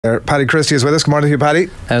Paddy Christie is with us. Good morning to you, Paddy.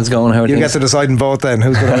 How's it going? How are you things? get to decide in both then.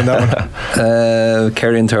 Who's going to win that one?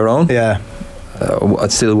 Kerry and Tyrone. Yeah. I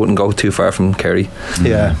still wouldn't go too far from Kerry.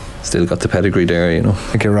 Yeah. Still got the pedigree there, you know. I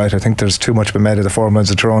think you're right. I think there's too much been made of the formats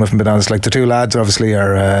of Tyrone, if I'm being honest. Like the two lads obviously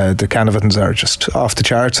are, the Canavans are just off the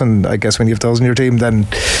charts, and I guess when you have those in your team then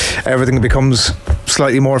everything becomes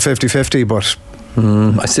slightly more 50-50, but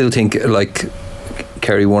I still think like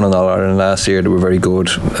Kerry won in All-Ireland last year. They were very good.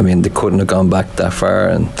 I mean, they couldn't have gone back that far,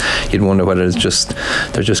 and you'd wonder whether they're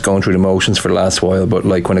just going through the motions for the last while. But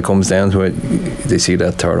like when it comes down to it, they see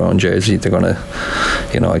that Tyrone jersey, they're gonna,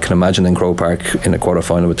 you know, I can imagine in Croke Park in a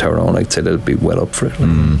quarter-final with Tyrone, I'd say they'll be well up for it.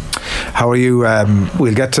 How are you?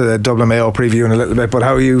 We'll get to the Dublin Mayo preview in a little bit, but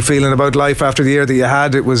how are you feeling about life after the year that you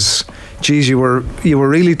had? It was, geez, you were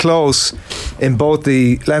really close in both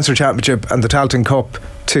the Leinster Championship and the Tailteann Cup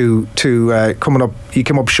to coming up. You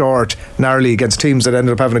came up short narrowly against teams that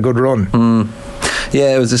ended up having a good run.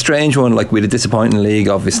 Yeah, it was a strange one. Like, we had a disappointing league,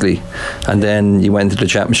 obviously, and then you went to the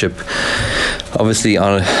championship, obviously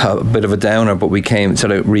on a bit of a downer, but we came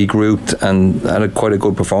sort of regrouped and had quite a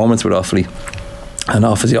good performance with Offaly. And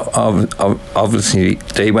obviously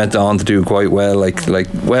they went on to do quite well, like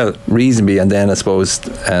reasonably, and then I suppose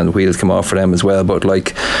and wheels come off for them as well. But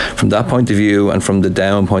like from that point of view and from the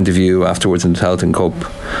down point of view afterwards in the Tailteann Cup,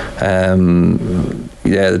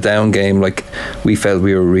 the down game, like we felt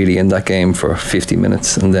we were really in that game for 50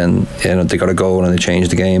 minutes, and then they got a goal and they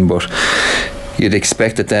changed the game. But you'd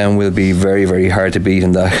expect that down will be very, very hard to beat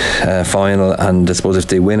in that final, and I suppose if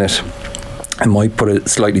they win it, it might put a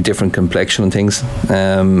slightly different complexion on things.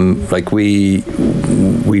 Like we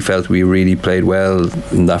felt we really played well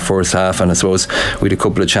in that first half, and I suppose we had a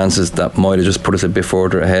couple of chances that might have just put us a bit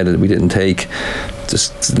further ahead that we didn't take.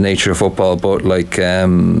 Just the nature of football, but like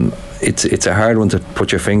it's a hard one to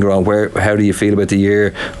put your finger on. How do you feel about the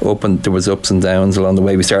year? There was ups and downs along the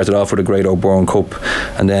way. We started off with a great O'Byrne Cup,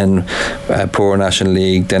 and then poor National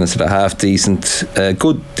League. Then it's a half decent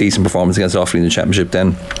performance against Offaly in the Championship.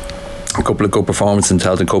 Then a couple of good performances in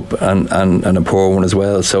Tailteann Cup and a poor one as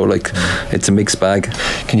well. So like it's a mixed bag.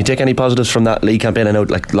 Can you take any positives from that league campaign? I know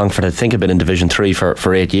like Longford I think have been in Division 3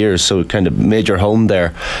 for 8 years, so kind of made your home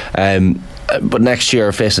there. But next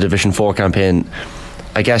year face a Division 4 campaign.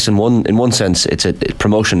 I guess in one sense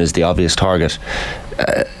promotion is the obvious target,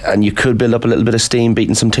 and you could build up a little bit of steam,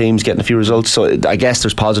 beating some teams, getting a few results. So I guess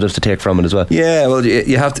there's positives to take from it as well. Yeah, well,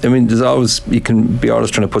 you have to. I mean, there's always, you can be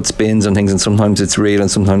always trying to put spins on things, and sometimes it's real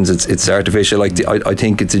and sometimes it's artificial. Like I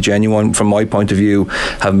think it's a genuine, from my point of view,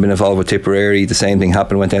 having been involved with Tipperary, the same thing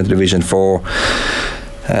happened. Went down to Division 4.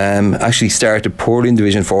 Actually started poorly in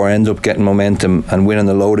Division 4, ended up getting momentum and winning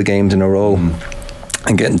a load of games in a row.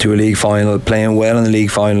 And getting to a league final, playing well in the league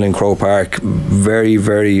final in Croke Park. Very,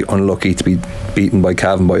 very unlucky to be beaten by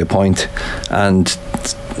Cavan by a point, and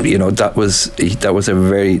you know that was a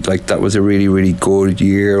really, really good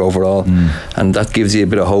year overall, and that gives you a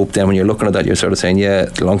bit of hope. Then when you're looking at that, you're sort of saying, yeah,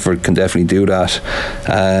 Longford can definitely do that.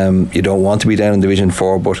 You don't want to be down in Division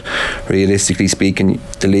 4, but realistically speaking,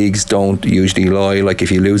 the leagues don't usually lie. Like if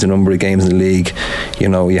you lose a number of games in the league, you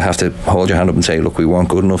know, you have to hold your hand up and say, look, we weren't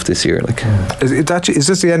good enough this year. Like, is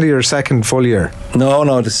this the end of your second full year?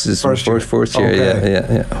 No, this is first year. Okay.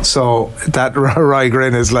 Yeah. So that wry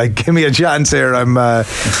grin is like, give me a chance here. I'm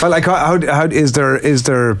well, like how is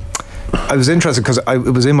there I was interested because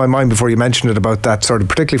it was in my mind before you mentioned it about that sort of,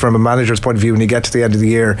 particularly from a manager's point of view, when you get to the end of the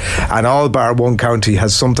year and all bar one county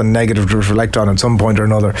has something negative to reflect on at some point or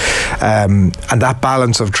another, and that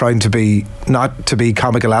balance of trying to be, not to be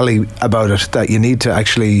comical alley about it, that you need to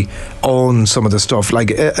actually own some of the stuff,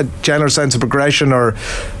 like a general sense of progression. Or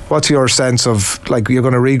what's your sense of, like, you're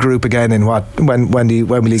going to regroup again in when we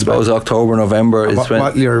leave? I suppose October, November is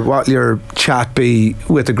what your chat be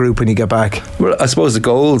with the group when you get back? Well, I suppose the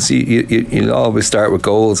goals, you'll always start with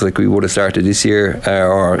goals, like we would have started this year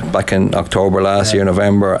or back in October last year,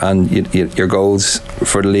 November, and your goals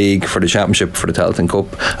for the league, for the championship, for the Tailteann Cup.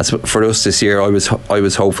 As for us this year, I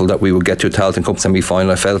was hopeful that we would get to a Tailteann Cup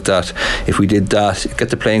semi-final. I felt that if we did that, get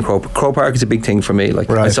to play in Croke Park is a big thing for me. Like,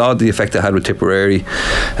 right. I saw the effect I had with Tipperary.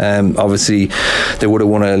 Obviously they would have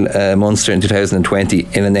won a Munster in 2020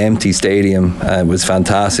 in an empty stadium. It was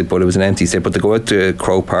fantastic, but it was an empty stadium. But to go out to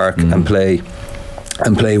Croke Park and play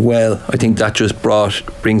well, I think that just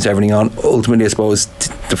brings everything on. Ultimately, I suppose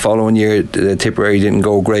the following year Tipperary didn't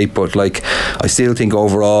go great, but like I still think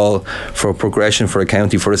overall for progression for a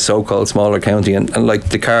county, for a so-called smaller county, and like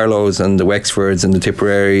the Carlows and the Wexfords and the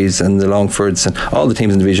Tipperaries and the Longfords and all the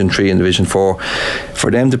teams in Division 3 and Division 4, for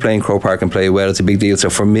them to play in Croke Park and play well, it's a big deal. So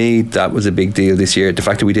for me, that was a big deal this year. The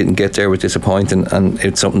fact that we didn't get there was disappointing, and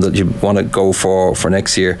it's something that you want to go for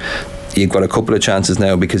next year. you've got a couple of chances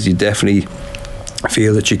now, because you definitely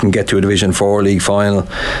feel that you can get to a Division 4 league final,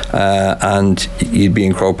 and you'd be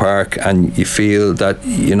in Croke Park, and you feel that,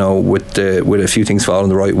 you know, with a few things falling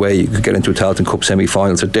the right way, you could get into a Tailteann Cup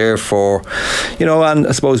semi-final. So therefore, you know, and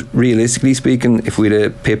I suppose realistically speaking, if we'd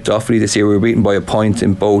have pipped Offaly this year, we were beaten by a point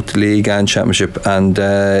in both league and championship, and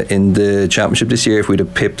in the championship this year, if we'd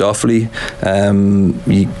have pipped Offaly,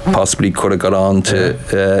 you possibly could have got on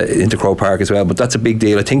to into Croke Park as well. But that's a big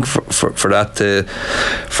deal, I think, for that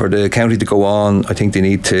for the county to go on. I think they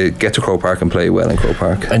need to get to Croke Park and play well in Croke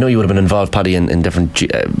Park. I know you would have been involved, Paddy, in different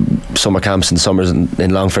summer camps and summers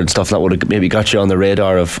in Longford and stuff. That would have maybe got you on the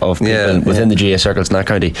radar of people within the GA circles in that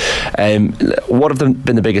county. What have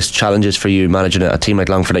been the biggest challenges for you managing a team like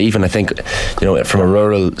Longford? Even I think, you know, from a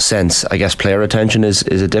rural sense, I guess player retention is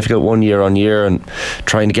a difficult one year on year, and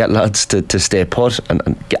trying to get lads to stay put,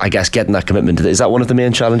 and I guess getting that commitment. Is that one of the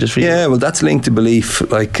main challenges for you? Yeah, well, that's linked to belief.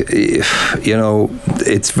 Like, you know,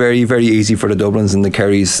 it's very, very easy for the Dublins and the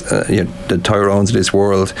Kerrys, you know, the Tyrones of this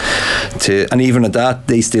world, and even at that,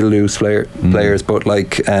 they still lose players. But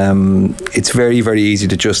like, it's very, very easy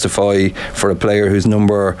to justify for a player who's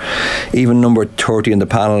number 30 in the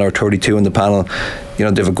panel or 32 in the panel. You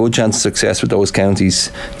know, they have a good chance of success with those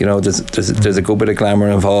counties. You know, there's a good bit of glamour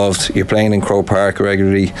involved. You're playing in Croke Park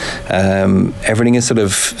regularly. Everything is sort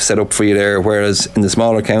of set up for you there. Whereas in the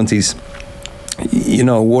smaller counties, you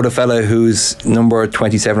know, would a fella who's number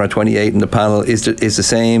 27 or 28 in the panel, is the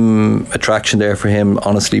same attraction there for him?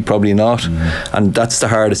 Honestly, probably not. And that's the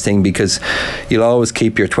hardest thing, because you'll always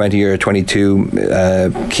keep your 20 or 22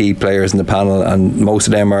 key players in the panel, and most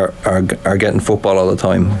of them are getting football all the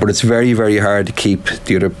time. But it's very, very hard to keep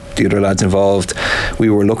the other lads involved. We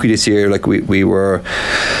were lucky this year. Like, we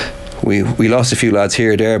lost a few lads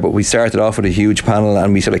here or there, but we started off with a huge panel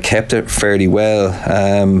and we sort of kept it fairly well.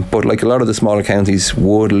 But like a lot of the smaller counties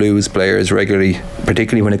would lose players regularly,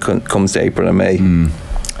 particularly when it comes to April and May. And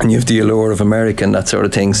you have the allure of America and that sort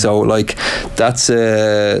of thing. So like, that's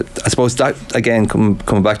I suppose that, again,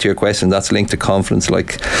 coming back to your question, that's linked to confidence.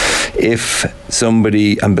 Like, if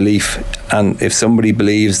somebody believes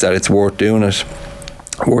that it's worth doing it,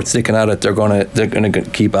 worth sticking at it, they're gonna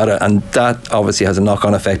keep at it. And that obviously has a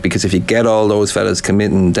knock-on effect, because if you get all those fellas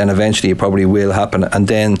committing, then eventually it probably will happen, and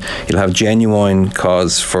then you'll have genuine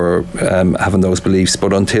cause for having those beliefs.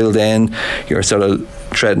 But until then, you're sort of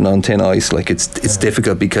treading on thin ice. Like, it's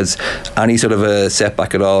difficult, because any sort of a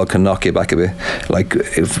setback at all can knock you back a bit. Like,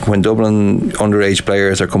 when Dublin underage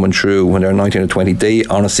players are coming through when they're 19 or 20, they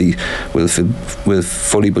honestly will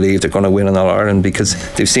fully believe they're going to win in All-Ireland, because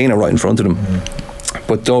they've seen it right in front of them.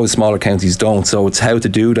 But those smaller counties don't. So it's how to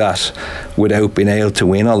do that without being able to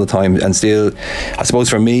win all the time. And still, I suppose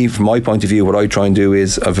for me, from my point of view, what I try and do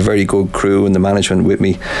is I have a very good crew and the management with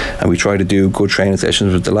me, and we try to do good training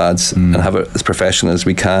sessions with the lads and have it as professional as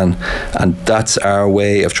we can. And that's our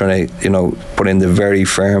way of trying to, you know, put in the very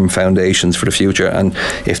firm foundations for the future. And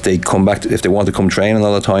if they come back, if they want to come training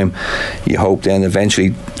all the time, you hope then eventually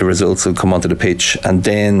the results will come onto the pitch, and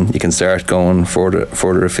then you can start going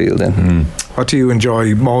further afield then. What do you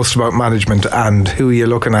enjoy most about management, and who are you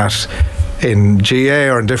looking at in GA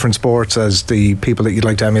or in different sports as the people that you'd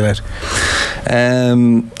like to emulate?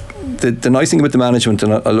 The nice thing about the management,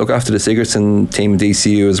 and I look after the Sigerson team in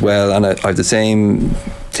DCU as well, and I have the same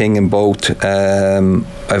thing in both. I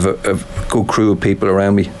have a good crew of people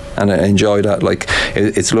around me, and I enjoy that. Like,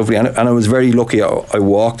 it's lovely, and I was very lucky. I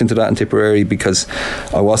walked into that in Tipperary because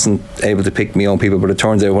I wasn't able to pick my own people, but it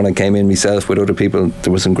turns out when I came in myself with other people,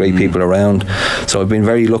 there were some great people around. So I've been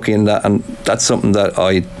very lucky in that, and that's something that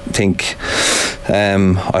I think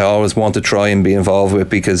I always want to try and be involved with,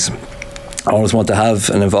 because I always want to have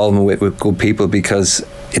an involvement with good people, because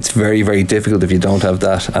it's very, very difficult if you don't have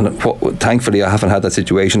that. And thankfully I haven't had that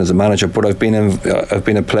situation as a manager, but I've been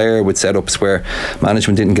a player with setups where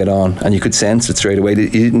management didn't get on, and you could sense it straight away. You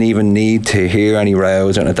didn't even need to hear any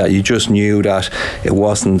rows or anything like that. You just knew that it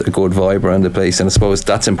wasn't a good vibe around the place, and I suppose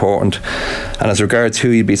that's important. And as regards who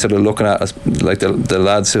you'd be sort of looking at, as like the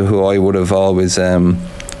lads who I would have always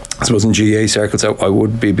I suppose in GA circles, I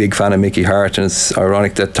would be a big fan of Mickey Hart, and it's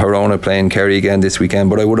ironic that Tyrone are playing Kerry again this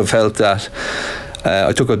weekend, but I would have felt that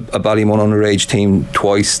I took a Ballymun underage team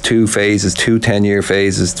twice, 2 phases, 2 10-year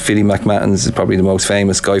phases. Philly McMattins is probably the most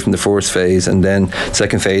famous guy from the first phase, and then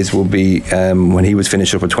second phase will be when he was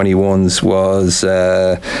finished up with 21s was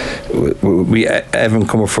Evan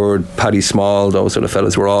Comerford, Paddy Small, those sort of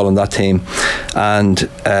fellas were all on that team. And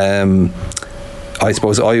I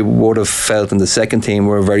suppose I would have felt in the second team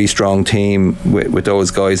we're a very strong team with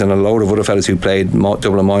those guys, and a load of other fellas who played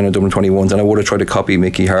Dublin minor, Dublin 21s, and I would have tried to copy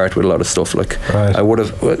Mickey Hart with a lot of stuff. Like I would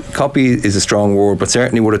have, copy is a strong word, but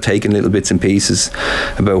certainly would have taken little bits and pieces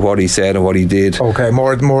about what he said and what he did. Okay,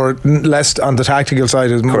 more less on the tactical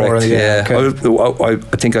side is more. Correct. Yeah. Okay. I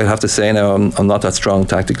think I'd have to say now I'm not that strong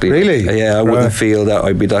tactically. Really? Yeah, I wouldn't feel that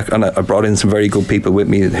I'd be that. And I brought in some very good people with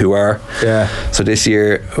me who are. Yeah. So this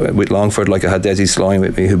year with Longford, like I had Desi Slime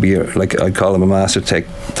with me, who'd be like, I'd call him a master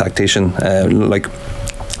tactician.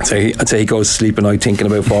 I'd say he goes to sleep at night thinking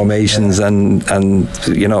about formations and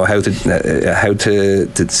you know how to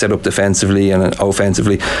set up defensively and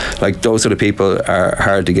offensively. Like those sort of people are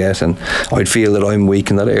hard to get, and I'd feel that I'm weak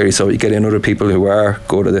in that area. So you get in other people who are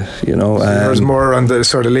good at it. You know, there's more on the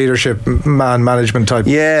sort of leadership, man management type.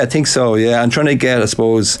 Yeah, I think so. Yeah, and trying to get, I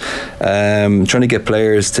suppose, trying to get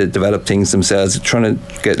players to develop things themselves, trying to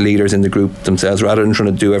get leaders in the group themselves rather than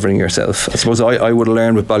trying to do everything yourself. I suppose I would have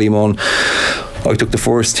learned with Ballymun. I took the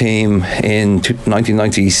first team in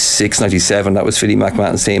 1996-97. That was Philly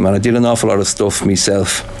McMahon's team, and I did an awful lot of stuff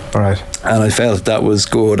myself. All right. And I felt that was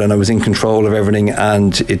good, and I was in control of everything,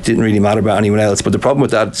 and it didn't really matter about anyone else. But the problem with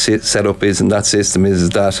that setup is, and that system is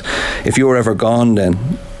that if you were ever gone, then,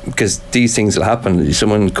 because these things will happen,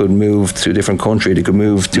 someone could move to a different country, they could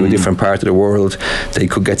move to a different part of the world, they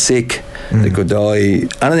could get sick, they could die,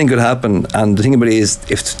 anything could happen. And the thing about it is,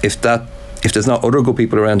 if there's not other good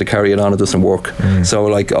people around to carry it on, it doesn't work. So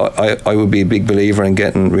like I would be a big believer in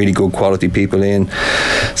getting really good quality people in,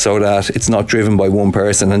 so that it's not driven by one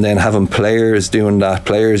person, and then having players doing that,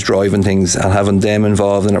 players driving things and having them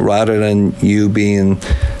involved in it rather than you being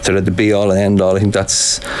sort of the be all and end all. I think that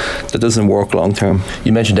doesn't work long term.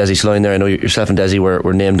 You mentioned Desi Sloan there. I know yourself and Desi were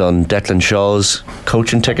named on Declan Shaw's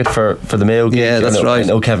coaching ticket for the Mayo game. Yeah, that's right. I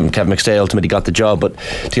know Kevin McStay ultimately got the job, but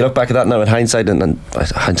do you look back at that now in hindsight, and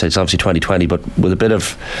hindsight's obviously 2020, but with a bit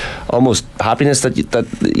of almost happiness that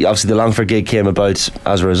obviously the Longford gig came about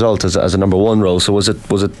as a result, as a number one role. So was it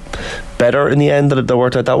better in the end that it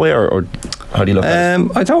worked out that way, or how do you look at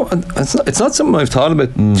it? I don't. It's not something I've thought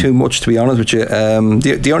about too much, to be honest with you.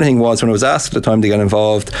 The only thing was, when I was asked at the time to get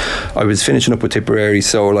involved, I was finishing up with Tipperary,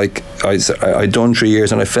 so like I'd done 3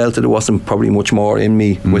 years, and I felt that there wasn't probably much more in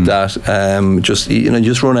me with that.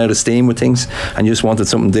 Just run out of steam with things, and just wanted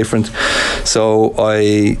something different. So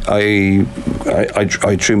I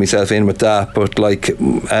threw myself in with that. But like,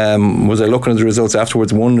 was I looking at the results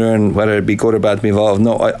afterwards, wondering whether it'd be good or bad to be involved?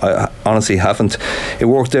 No, I honestly haven't. It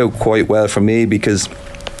worked out quite well for me, because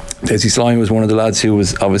Desi Slime was one of the lads who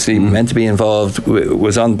was obviously meant to be involved,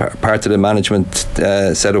 was on part of the management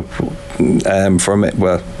setup from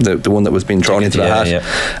the one that was being thrown into the hat.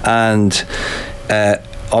 And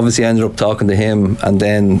obviously ended up talking to him, and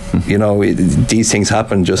then these things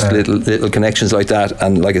happen, just little connections like that.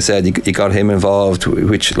 And like I said, you got him involved,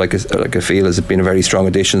 which like I feel has been a very strong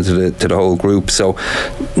addition to the whole group. So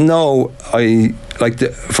no, I like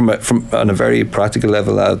from on a very practical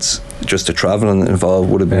level, lads, just to travel and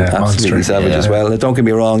involved would have been absolutely savage as well. Now, don't get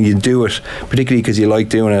me wrong, you do it particularly because you like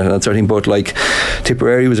doing it and that sort of thing, but like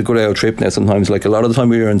Tipperary was a good old trip now sometimes. Like a lot of the time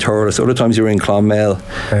we were in Thurles, other times you were in Clonmel,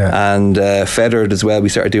 and Feathered as well. We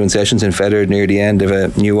started doing sessions in Feathered near the end of a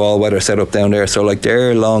new all-weather setup down there, so like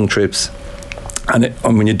they're long trips. And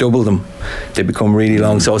when you double them, they become really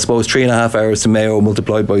long. So I suppose 3.5 hours to Mayo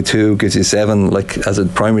multiplied by 2 gives you 7. Like as a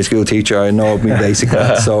primary school teacher, I know my basic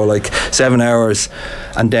maths. So like 7 hours,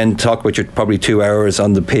 and then talk about your probably 2 hours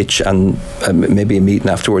on the pitch and maybe a meeting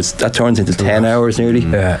afterwards. That turns into 10 hours nearly.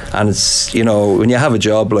 And it's, when you have a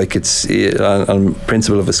job, like it's I'm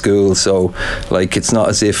principal of a school, so like it's not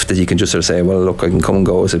as if that you can just sort of say, well, look, I can come and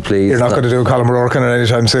go as I please. You're not going to do Colin O'Rourke on it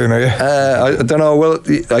anytime soon, are you? I don't know. Well,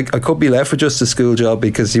 I could be left with just a school job,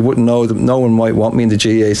 because you wouldn't know that no one might want me in the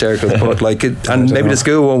GA circles, but like and maybe the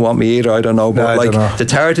school won't want me either, I don't know, but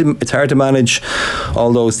it's hard to manage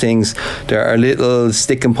all those things. There are little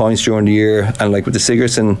sticking points during the year, and like with the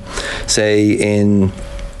Sigerson,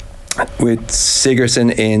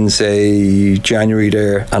 say January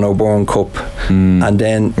there, and O'Byrne Cup, and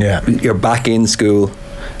then you're back in school.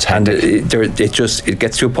 And it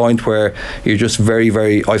gets to a point where you're just very,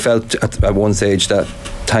 very. I felt at one stage that,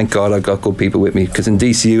 thank God I've got good people with me, because in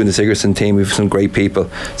DCU and the Sigerson team we've some great people.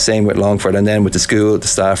 Same with Longford, and then with the school, the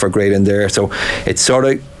staff are great in there. So it's sort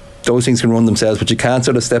of those things can run themselves, but you can't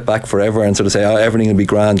sort of step back forever and sort of say, oh, everything will be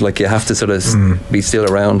grand. Like, you have to sort of be still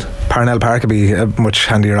around. Parnell Park would be a much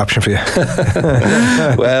handier option for you.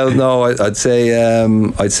 Well, no, I've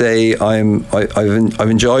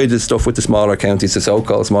enjoyed the stuff with the smaller counties, the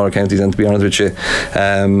so-called smaller counties, and to be honest with you,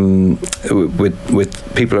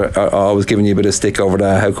 with people are always giving you a bit of stick over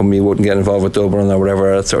that, how come you wouldn't get involved with Dublin or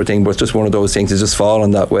whatever, that sort of thing. But it's just one of those things, it's just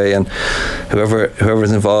fallen that way, and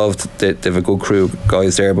whoever's involved, they have a good crew of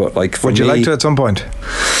guys there. But like, for would you me, like to at some point?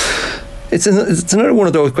 It's another one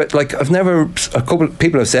of those, like, I've never, a couple of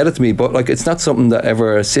people have said it to me, but like, it's not something that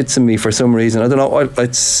ever sits in me for some reason. I don't know,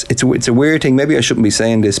 it's a weird thing. Maybe I shouldn't be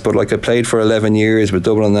saying this, but like, I played for 11 years with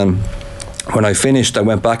Dublin, and when I finished, I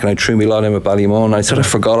went back and I threw me lot in with Ballymun. I sort of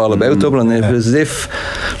forgot all about Dublin. It was as if,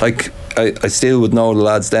 like, I still would know the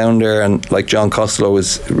lads down there, and like John Costello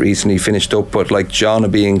was recently finished up, but like John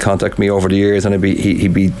would be in contact with me over the years, and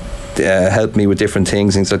he'd be help me with different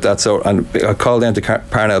things like that. So, and I call down to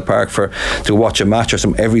Parnell Park to watch a match or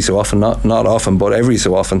something every so often, not often, but every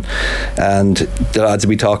so often, and the lads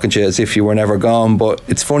would be talking to you as if you were never gone. But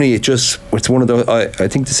it's funny, it's one of those, I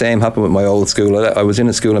think the same happened with my old school. I was in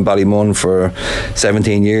a school in Ballymun for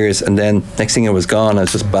 17 years, and then next thing it was gone. I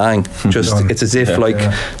was just bang, it's as if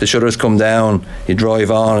the shutters come down, you drive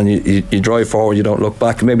on, and you drive forward, you don't look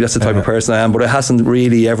back. And maybe that's the type of person I am, but it hasn't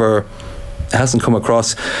really ever, it hasn't come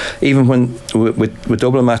across. Even when with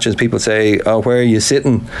Dublin matches, people say, oh, where are you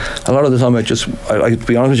sitting? A lot of the time I to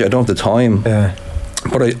be honest with you, I don't have the time.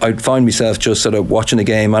 But I'd find myself just sort of watching a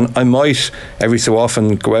game, and I might every so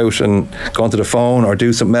often go out and go onto the phone or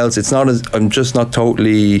do something else. It's not as, I'm just not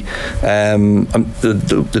totally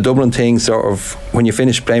the Dublin thing sort of, when you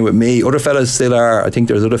finish playing with me, other fellas still are. I think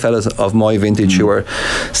there's other fellas of my vintage who are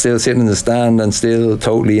still sitting in the stand and still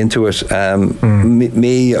totally into it.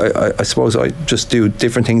 Me, I suppose I just do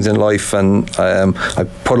different things in life, and I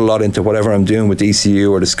put a lot into whatever I'm doing with DCU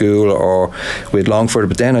or the school or with Longford,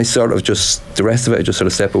 but then I sort of just, the rest of it I just sort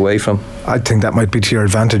of step away from. I think that might be to your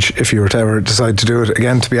advantage if you were to ever decide to do it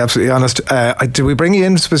again, to be absolutely honest. Did we bring you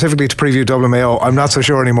in specifically to preview Dublin Mayo? I'm not so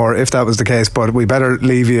sure anymore if that was the case, but we better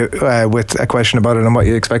leave you with a question about it and what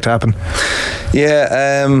you expect to happen.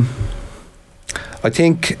 I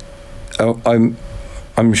think I'm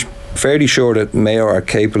fairly sure that Mayo are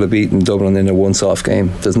capable of beating Dublin in a once-off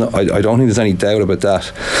game. I don't think there's any doubt about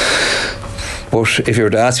that. But if you were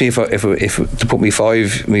to ask me if to put me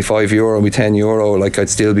 €5, me €10, like, I'd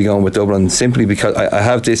still be going with Dublin, simply because I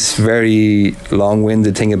have this very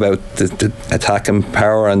long-winded thing about the attacking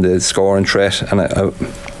power and the scoring threat, and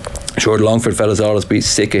sure, the Longford fellas always be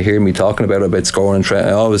sick of hearing me talking about scoring threat.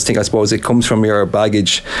 I always think, I suppose it comes from your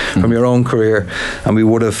baggage, from your own career, and we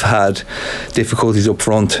would have had difficulties up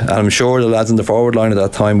front, and I'm sure the lads in the forward line at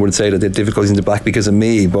that time would say that they had difficulties in the back because of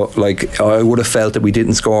me, but like, I would have felt that we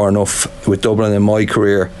didn't score enough with Dublin in my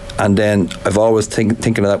career. And then I've always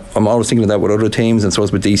thinking of that. I'm always thinking of that with other teams, and so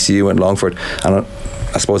it's with DCU and Longford. And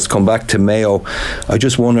I suppose to come back to Mayo, I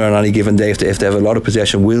just wonder on any given day if they have a lot of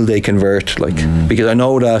possession, will they convert? Because I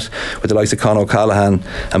know that with the likes of Con O'Callaghan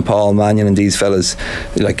and Paul Mannion and these fellas,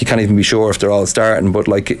 like, you can't even be sure if they're all starting. But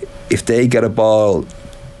like, if they get a ball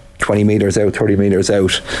 20 metres out, 30 metres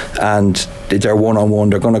out, and they're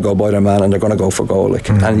one-on-one, they're going to go by their man and they're going to go for goal,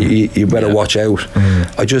 and you better watch out.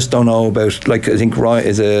 I just don't know about, like, I think Ryan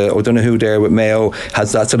is I don't know who there with Mayo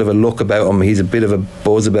has that sort of a look about him. He's a bit of a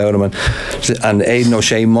buzz about him, and Aidan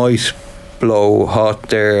O'Shea might blow hot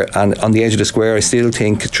there, and on the edge of the square I still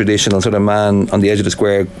think traditional sort of man on the edge of the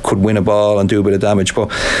square could win a ball and do a bit of damage,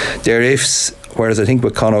 but there ifs, whereas I think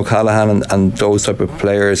with Con O'Callaghan and those type of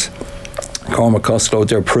players, Cormac Costello,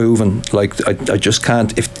 they're proven. Like, I just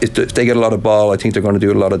can't, if they get a lot of ball, I think they're going to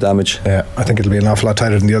do a lot of damage. Yeah, I think it'll be an awful lot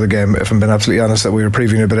tighter than the other game, if I'm being absolutely honest, that we were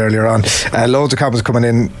previewing a bit earlier on. Loads of comments coming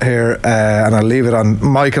in here, and I'll leave it on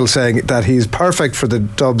Michael saying that he's perfect for the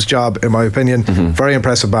Dubs job, in my opinion. Very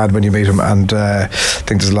impressive man when you meet him, and I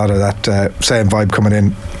think there's a lot of that same vibe coming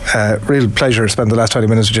in. Real pleasure to spend the last 20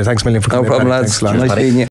 minutes with you. Thanks a million for coming in. No problem, lads. Nice meeting you.